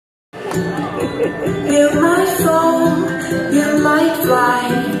You might fall, you might fly,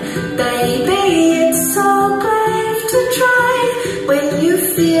 baby, it's so brave to try. When you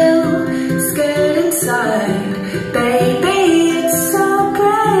feel scared inside, baby, it's so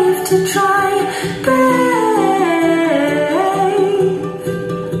brave to try. Brave.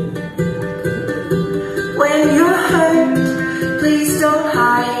 When you're hurt, please don't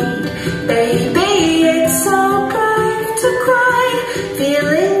hide, baby, it's so brave to cry.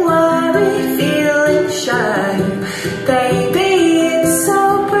 Feeling worried, feeling shy, baby, it's so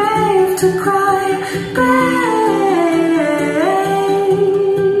brave to cry. Brave.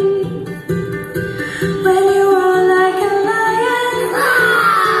 When you roar like a lion,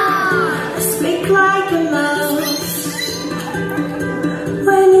 speak like a mouse.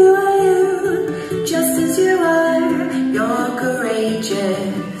 When you are you, just as you are, you're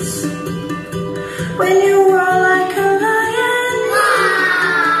courageous. When you roar like a lion,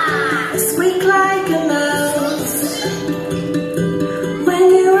 squeak like a mouse. When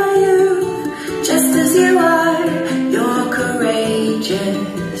you are you, just as you are, you're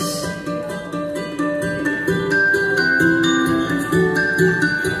courageous.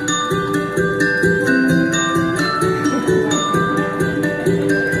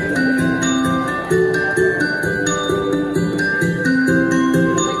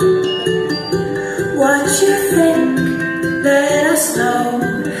 What you think, let us know.